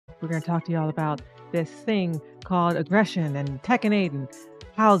we're going to talk to y'all about this thing called aggression and Tekken 8 and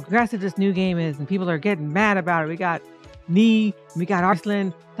how aggressive this new game is, and people are getting mad about it. We got we got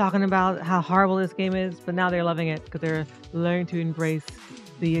Arslan talking about how horrible this game is, but now they're loving it because they're learning to embrace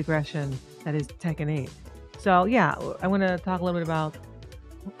the aggression that is Tekken 8. So yeah, I want to talk a little bit about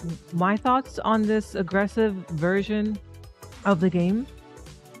my thoughts on this aggressive version of the game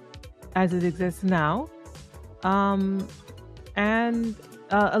as it exists now, and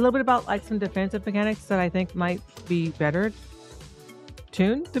a little bit about like some defensive mechanics that I think might be better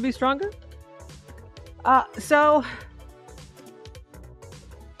tuned to be stronger. So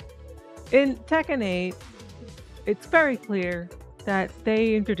in Tekken 8, it's very clear that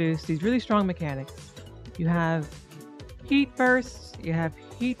they introduced these really strong mechanics. You have heat bursts, you have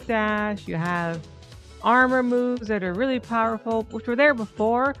heat dash, you have armor moves that are really powerful, which were there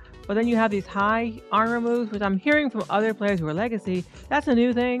before, but then you have these high armor moves, which I'm hearing from other players who are legacy, that's a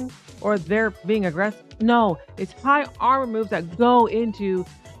new thing, or they're being aggressive. No, it's high armor moves that go into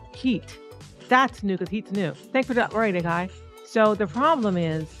heat. That's new because heat's new. Thanks for that, right, guy. So the problem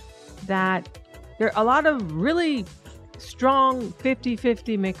is that there are a lot of really strong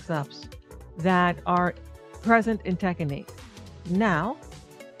 50-50 mix-ups that are present in Tekken 8. Now,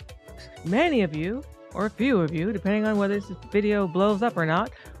 many of you, or a few of you, depending on whether this video blows up or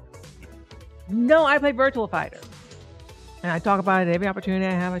not, know I play Virtual Fighter. And I talk about it every opportunity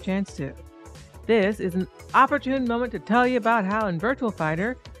I have a chance to. This is an opportune moment to tell you about how in Virtual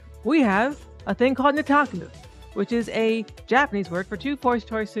Fighter, we have a thing called Nitaku, which is a Japanese word for two voice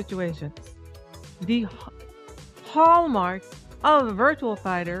choice situations. The hallmark of a Virtual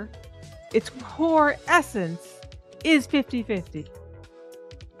Fighter, its core essence, is 50-50.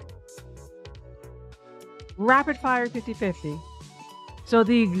 Rapid fire 50-50. So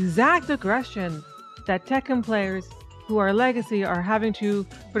the exact aggression that Tekken players who are legacy are having to,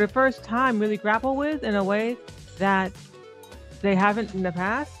 for the first time, really grapple with in a way that they haven't in the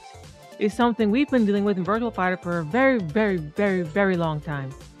past is something we've been dealing with in Virtual Fighter for a very, very, very, very long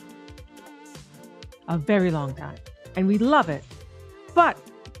time. A very long time. And we love it. But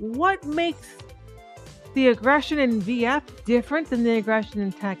what makes the aggression in VF different than the aggression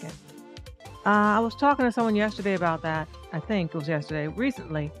in Tekken? I was talking to someone yesterday about that. I think it was yesterday,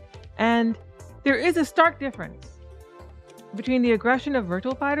 recently. And there is a stark difference between the aggression of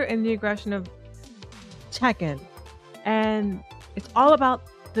Virtual Fighter and the aggression of Tekken. And it's all about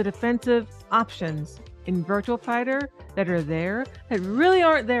the defensive options in Virtual Fighter that are there that really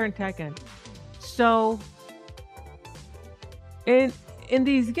aren't there in Tekken. So in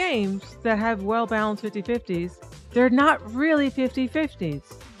these games that have well-balanced 50-50s, they're not really 50-50s.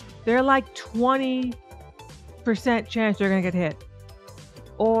 They're like 20% chance you're going to get hit.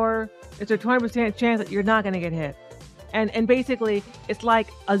 Or it's a 20% chance that you're not going to get hit. And basically, it's like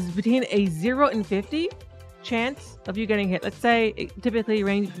between a 0 and 50 chance of you getting hit. Let's say it typically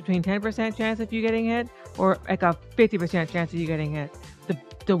ranges between 10% chance of you getting hit or like a 50% chance of you getting hit.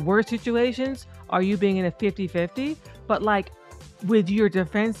 The worst situations are you being in a 50-50, but like with your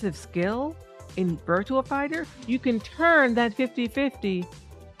defensive skill in Virtual Fighter, you can turn that 50-50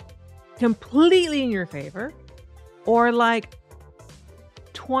 completely in your favor, or like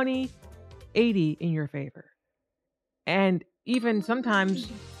 20-80 in your favor. And even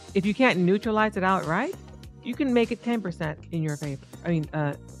sometimes, if you can't neutralize it outright, you can make it 10% in your favor.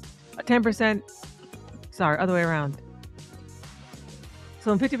 10%, sorry, other way around.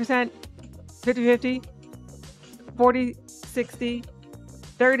 So in 50%, 50-50, 40-60,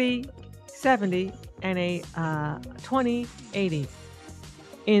 30-70, and a 20-80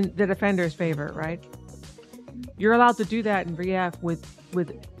 in the defender's favor, right? You're allowed to do that in VF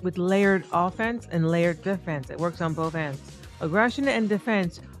with layered offense and layered defense. It works on both ends. Aggression and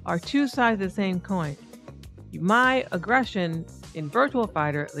defense are two sides of the same coin. My aggression, in Virtual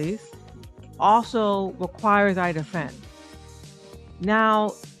Fighter at least, also requires I defend.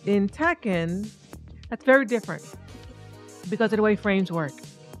 Now, in Tekken, that's very different because of the way frames work.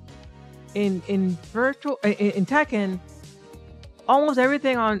 In Tekken, almost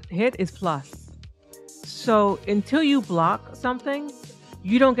everything on hit is plus. So until you block something,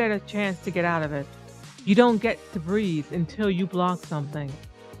 you don't get a chance to get out of it. You don't get to breathe until you block something.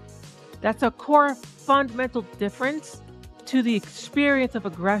 That's a core fundamental difference to the experience of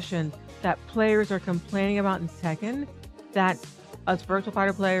aggression that players are complaining about in Tekken, that us Virtual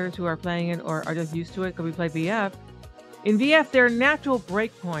Fighter players who are playing it or are just used to it because we play VF. In VF, there are natural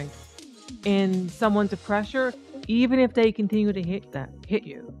breakpoints in someone's pressure, even if they continue to hit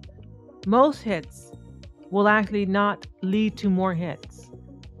you. Most hits will actually not lead to more hits.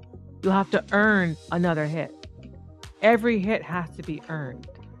 You'll have to earn another hit. Every hit has to be earned.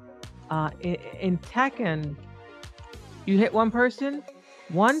 In Tekken, you hit one person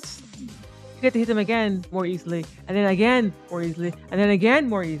once, you get to hit them again more easily, and then again more easily, and then again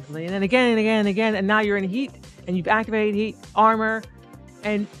more easily, and then again and again and again, and now you're in heat, and you've activated heat armor,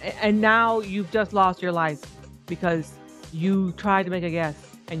 and now you've just lost your life because you tried to make a guess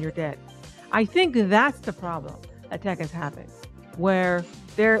and you're dead. I think that's the problem that Tekken's having, where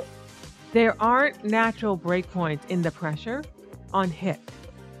there aren't natural breakpoints in the pressure on hit,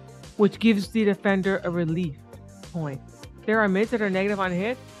 which gives the defender a relief point. There are mids that are negative on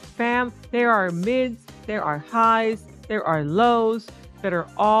hit. Fam, there are mids, there are highs, there are lows that are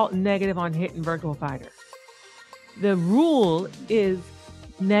all negative on hit in Virtua Fighter. The rule is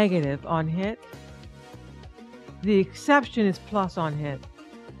negative on hit. The exception is plus on hit,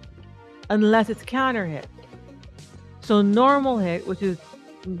 unless it's counter hit. So normal hit, which is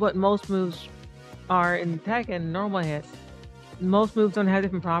what most moves are in Tekken, normal hit. Most moves don't have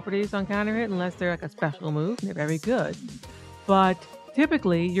different properties on counter hit unless they're like a special move. They're very good, but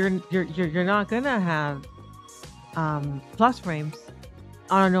typically you're not gonna have plus frames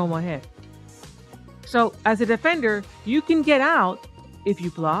on a normal hit. So as a defender, you can get out if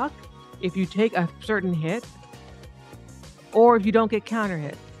you block, if you take a certain hit, or if you don't get counter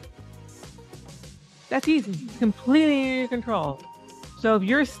hit. That's easy, completely in your control. So if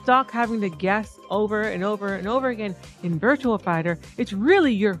you're stuck having to guess over and over and over again in Virtua Fighter, it's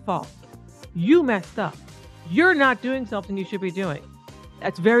really your fault. You messed up. You're not doing something you should be doing.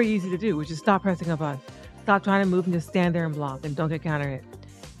 That's very easy to do, which is stop pressing a button. Stop trying to move and just stand there and block and don't get counter hit.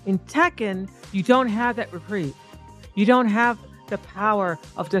 In Tekken, you don't have that reprieve. You don't have the power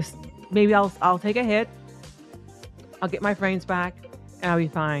of just, maybe I'll take a hit, I'll get my frames back, and I'll be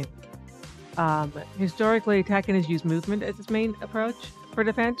fine. Historically, Tekken has used movement as its main approach for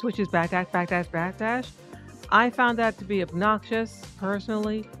defense, which is backdash, backdash, backdash. I found that to be obnoxious,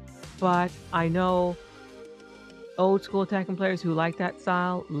 personally, but I know old school Tekken players who like that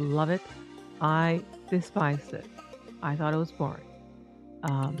style love it. I despised it. I thought it was boring.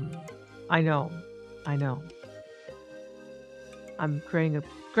 I know. I'm creating a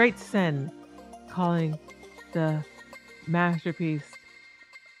great sin calling the masterpiece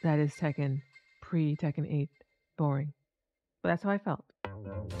that is Tekken, pre-Tekken 8, boring. But that's how I felt.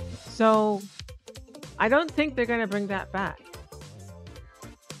 So, I don't think they're going to bring that back.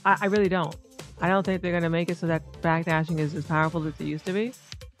 I really don't. I don't think they're going to make it so that backdashing is as powerful as it used to be.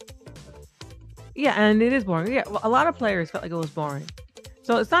 Yeah, and it is boring. Yeah, well, a lot of players felt like it was boring.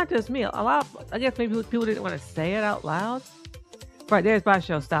 So it's not just me. I guess maybe people didn't want to say it out loud. Right, there's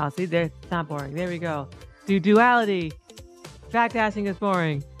Basho style. See, it's not boring. There we go. Duality. Backdashing is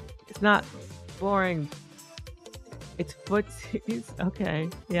boring. It's not boring. It's footsies. Okay,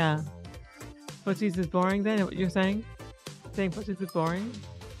 yeah. Footsies is boring then? What you're saying? Saying footsies is boring?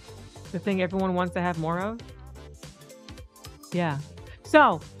 The thing everyone wants to have more of? Yeah.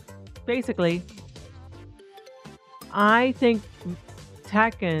 So, basically, I think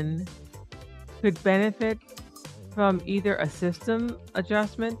Tekken could benefit from either a system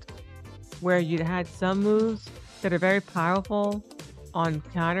adjustment where you'd had some moves that are very powerful on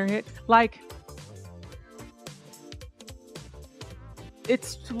counter hit. Like,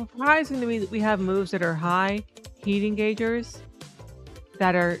 it's surprising to me that we have moves that are high heat engagers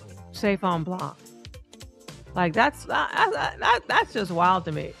that are safe on block. Like, that's just wild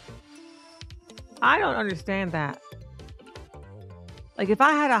to me. I don't understand that. Like, if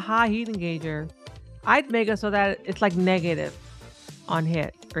I had a high heat engager, I'd make it so that it's like negative on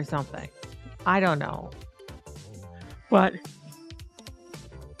hit or something. I don't know. But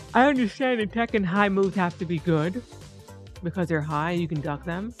I understand in Tekken high moves have to be good because they're high, you can duck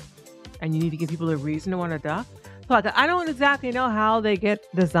them, and you need to give people a reason to want to duck. But I don't exactly know how they get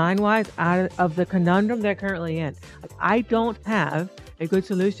design-wise out of the conundrum they're currently in. Like, I don't have a good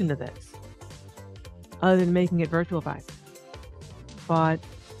solution to this other than making it VirtualFighter. But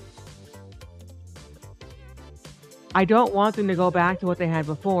I don't want them to go back to what they had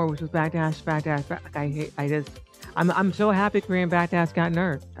before, which was backdash, backdash, back. I'm so happy Korean backdash got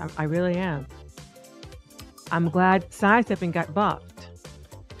nerfed. I really am. I'm glad sidestepping got buffed.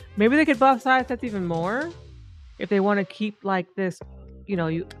 Maybe they could buff sidesteps even more if they want to keep like this. You know,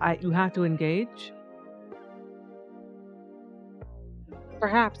 you have to engage.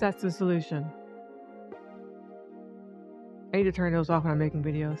 Perhaps that's the solution. I need to turn those off when I'm making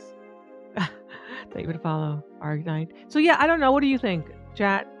videos. Thank you for the follow, Argnite. So yeah, I don't know. What do you think,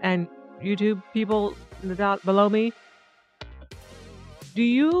 chat and YouTube people in the dot below me? Do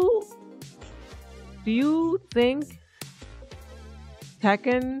you think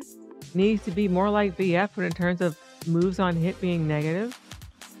Tekken needs to be more like VF in terms of moves on hit being negative?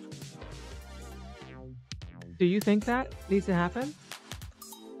 Do you think that needs to happen?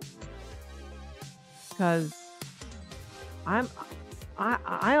 Because I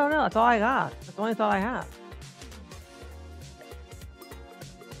don't know. That's all I got. That's the only thought I have.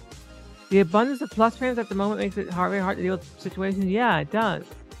 The abundance of plus frames at the moment makes it very hard to deal with situations. Yeah, it does.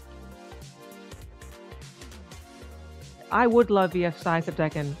 I would love VF sidestep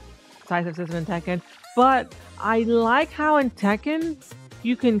Tekken, sidestep system in Tekken, but I like how in Tekken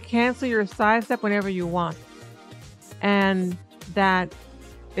you can cancel your sidestep whenever you want, and that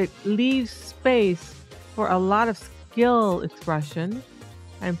it leaves space for a lot of skill expression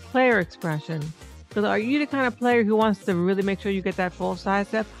and player expression. So are you the kind of player who wants to really make sure you get that full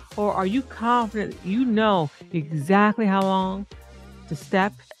sidestep, or are you confident you know exactly how long to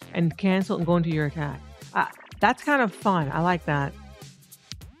step and cancel and go into your attack? That's kind of fun. I like that.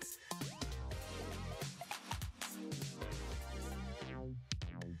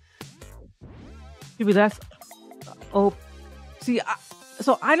 Maybe that's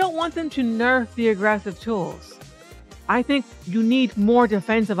so I don't want them to nerf the aggressive tools. I think you need more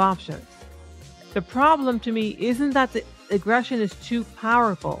defensive options. The problem to me isn't that the aggression is too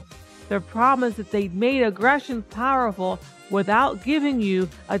powerful. The problem is that they made aggression powerful without giving you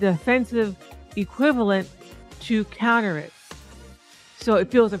a defensive equivalent to counter it. So it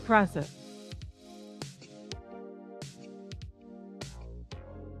feels oppressive.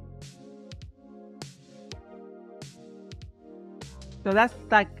 So that's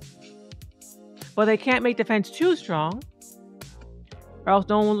like, well, they can't make defense too strong, or else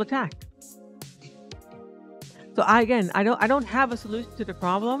no one will attack. So I don't have a solution to the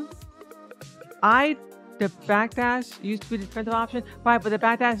problem. The backdash used to be the defensive option, right? But the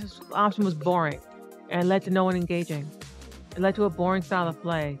backdash option was boring and led to no one engaging. It led to a boring style of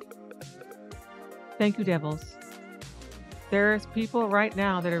play. Thank you, Devils. There's people right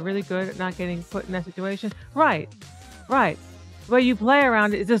now that are really good at not getting put in that situation. Right. The way you play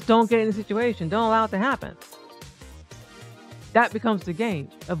around it is just don't get in the situation. Don't allow it to happen. That becomes the game.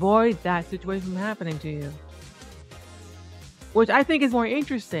 Avoid that situation from happening to you. Which I think is more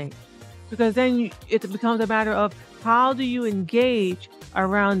interesting, because then it becomes a matter of how do you engage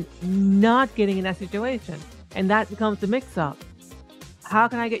around not getting in that situation, and that becomes the mix-up. How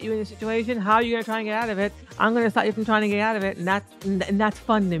can I get you in a situation? How are you going to try and get out of it? I'm going to stop you from trying to get out of it, and that's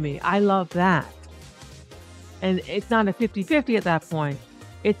fun to me. I love that. And it's not a 50-50 at that point.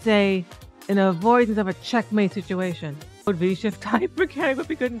 It's an avoidance of a checkmate situation. Would V-shift type mechanic would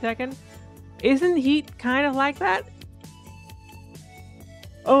be good in Tekken? Isn't Heat kind of like that?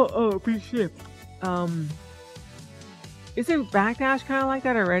 Oh, V-shift. Isn't Backdash kind of like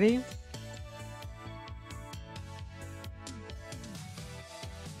that already?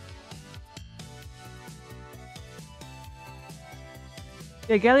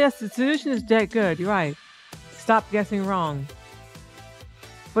 Yeah, Gelias, the solution is dead good. You're right. Stop guessing wrong.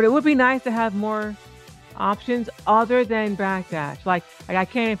 But it would be nice to have more options other than backdash. Like I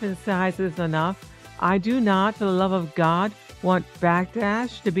can't emphasize this enough. I do not, for the love of God, want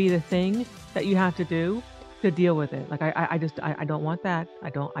backdash to be the thing that you have to do to deal with it. Like I don't want that. I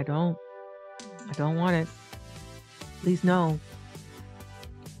don't want it. Please no.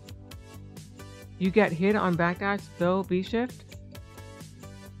 You get hit on backdash though, V-shift?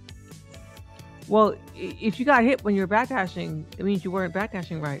 Well, if you got hit when you were backdashing, it means you weren't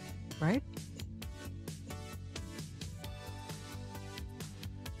backdashing right?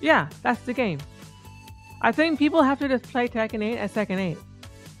 Yeah, that's the game. I think people have to just play Tekken 8 as Tekken 8.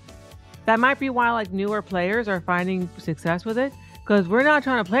 That might be why like newer players are finding success with it, because we're not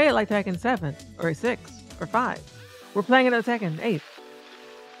trying to play it like Tekken 7 or 6 or 5. We're playing it as Tekken 8.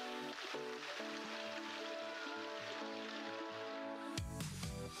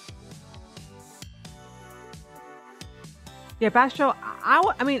 Yeah, Bastro,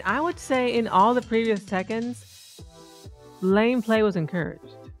 I would say in all the previous Tekkens, lane play was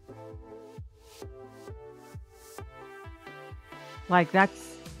encouraged. Like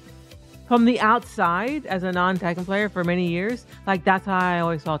that's from the outside as a non-Tekken player for many years. Like that's how I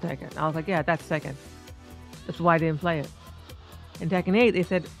always saw Tekken. I was like, yeah, that's Tekken. That's why I didn't play it. In Tekken 8, they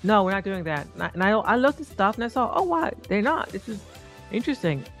said, no, we're not doing that. And I looked at stuff and I saw, oh, why? They're not. This is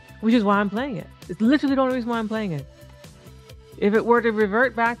interesting, which is why I'm playing it. It's literally the only reason why I'm playing it. If it were to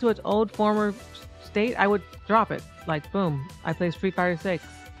revert back to its old former state, I would drop it. Like, boom, I play Street Fighter 6.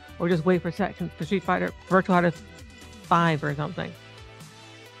 Or just wait for Street Fighter, Virtua Fighter 5 or something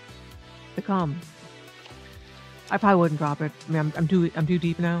to come. I probably wouldn't drop it. I mean, I'm too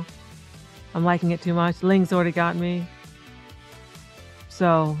deep now. I'm liking it too much. Ling's already got me.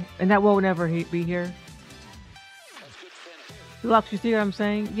 So, and that won't ever be here. Lux, you see what I'm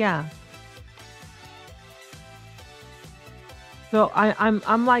saying? Yeah. So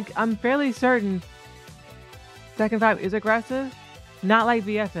I'm fairly certain Tekken 5 is aggressive, not like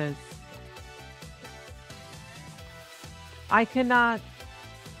VF is. I cannot.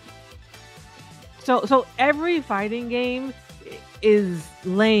 So every fighting game is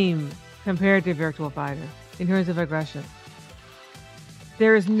lame compared to Virtual Fighter in terms of aggression.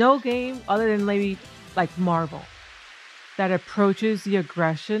 There is no game other than maybe like Marvel that approaches the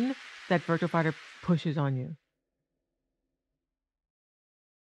aggression that Virtua Fighter pushes on you.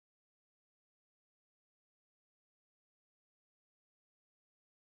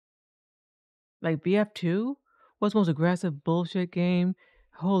 Like BF2 was the most aggressive bullshit game.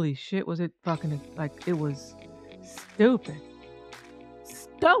 Holy shit, was it fucking like it was stupid.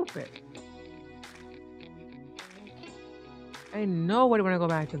 Stupid. I nobody want to go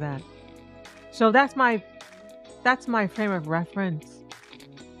back to that. So that's my frame of reference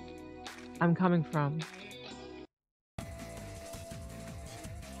I'm coming from.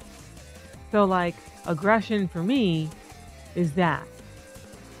 So like aggression for me is that.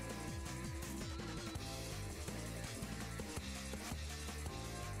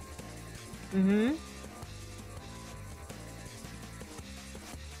 Mm-hmm.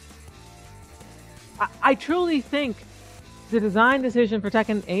 I truly think the design decision for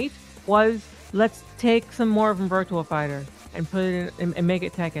Tekken 8 was let's take some more from Virtua Fighter and put it in and make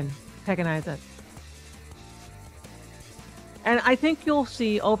it Tekkenize it. And I think you'll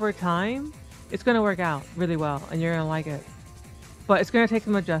see over time it's going to work out really well and you're going to like it. But it's going to take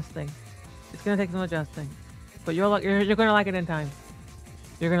some adjusting. It's going to take some adjusting. But you're going to like it in time.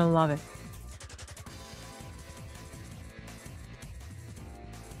 You're going to love it.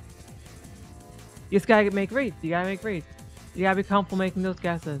 You just gotta make reads. You gotta make reads. You gotta be comfortable making those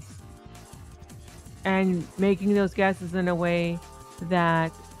guesses. And making those guesses in a way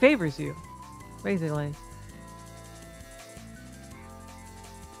that favors you, basically.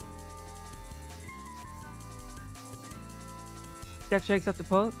 That shakes up the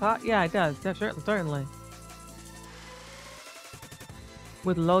pot? Yeah, it does. That certainly.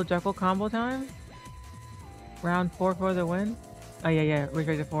 With low Jekyll combo time? Round 4 for the win? Oh yeah, reach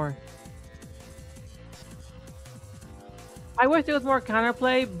to 4. I wish there was more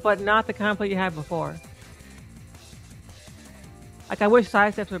counterplay, but not the counterplay you had before. Like, I wish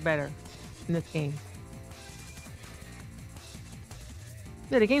side steps were better in this game.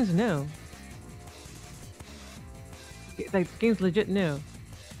 Yeah, the game's new. Like, the game's legit new.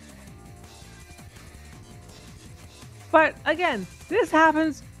 But, again, this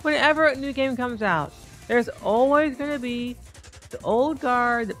happens whenever a new game comes out. There's always going to be the old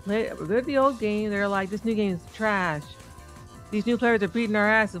guard that played the old game. They're like, this new game is trash. These new players are beating our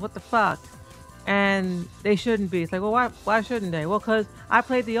asses. What the fuck? And they shouldn't be. It's like, well, why shouldn't they? Well, because I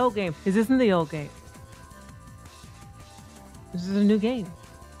played the old game. This isn't the old game. This is a new game.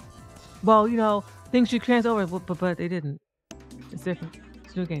 Well, you know, things should transfer over, but they didn't. It's different.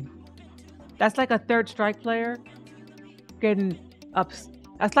 It's a new game. That's like a third strike player getting up.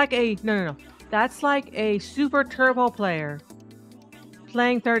 That's like a no. That's like a super turbo player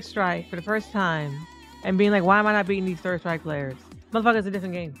playing third strike for the first time. And being like, why am I not beating these third strike players? Motherfucker's a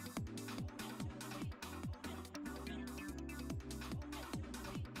different game.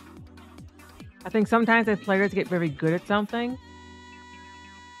 I think sometimes as players get very good at something,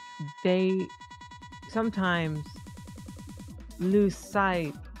 they sometimes lose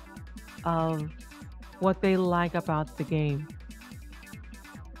sight of what they like about the game.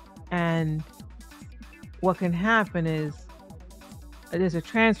 And what can happen is there's a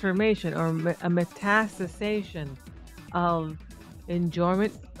transformation or a metastasization of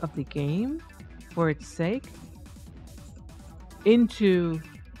enjoyment of the game for its sake into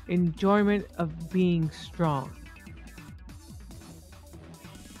enjoyment of being strong.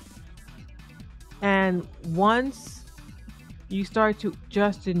 And once you start to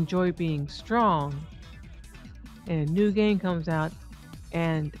just enjoy being strong and a new game comes out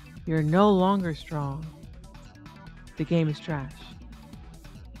and you're no longer strong, the game is trash.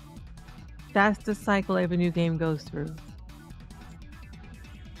 That's the cycle every new game goes through.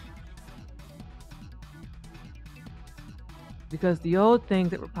 Because the old things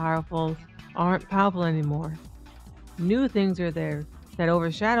that were powerful aren't powerful anymore. New things are there that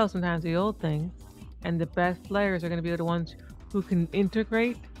overshadow sometimes the old things, and the best players are going to be the ones who can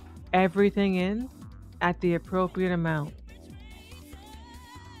integrate everything in at the appropriate amount.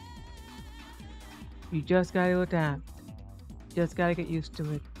 You just got to adapt. Just got to get used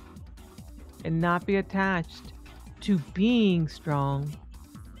to it. And not be attached to being strong,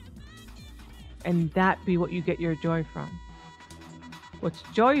 and that be what you get your joy from. What's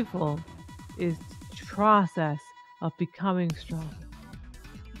joyful is to process of becoming strong.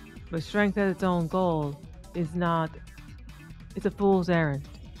 But strength as its own goal is not, it's a fool's errand.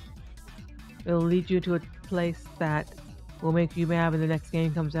 It'll lead you to a place that will make you mad when the next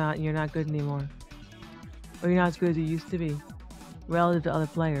game comes out and you're not good anymore. Or you're not as good as you used to be, relative to other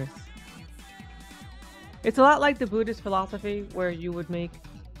players. It's a lot like the Buddhist philosophy where you would make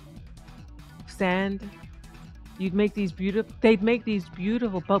sand. You'd make these beautiful, they'd make these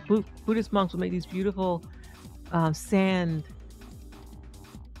beautiful, but Buddhist monks would make these beautiful sand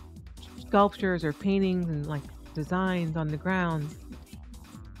sculptures or paintings and like designs on the ground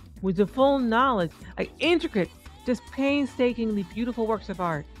with the full knowledge, like intricate, just painstakingly beautiful works of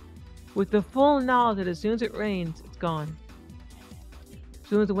art, with the full knowledge that as soon as it rains, it's gone. As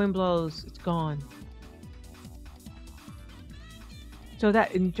soon as the wind blows, it's gone. So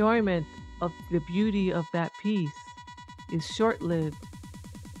that enjoyment of the beauty of that piece is short-lived,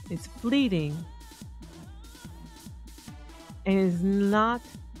 it's fleeting, and is not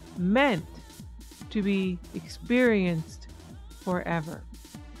meant to be experienced forever.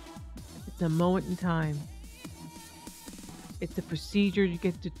 It's a moment in time. It's a procedure you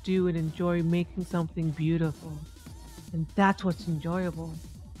get to do and enjoy making something beautiful. And that's what's enjoyable.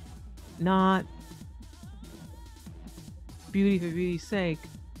 Not beauty for beauty's sake,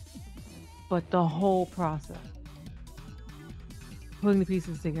 but the whole process. Putting the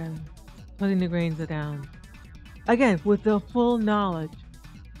pieces together, putting the grains down. Again, with the full knowledge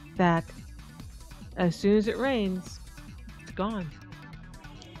that as soon as it rains, it's gone.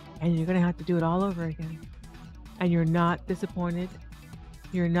 And you're gonna have to do it all over again. And you're not disappointed.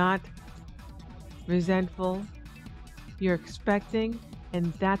 You're not resentful. You're expecting,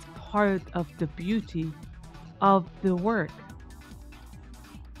 and that's part of the beauty of the work.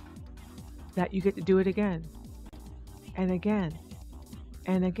 That you get to do it again, and again,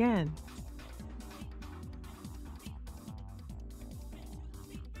 and again.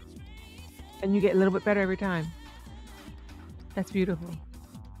 And you get a little bit better every time. That's beautiful.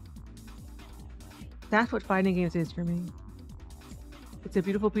 That's what fighting games is for me. It's a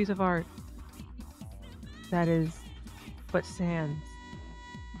beautiful piece of art that is but sands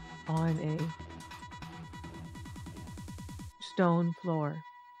on a stone floor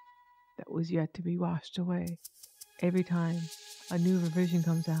that was yet to be washed away every time a new revision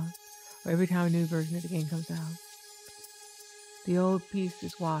comes out, or every time a new version of the game comes out. The old piece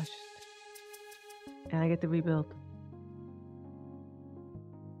is washed, and I get to rebuild.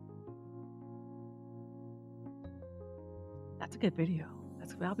 That's a good video.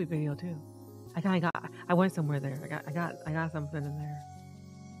 That'll be video too. I went somewhere there. I got something in there.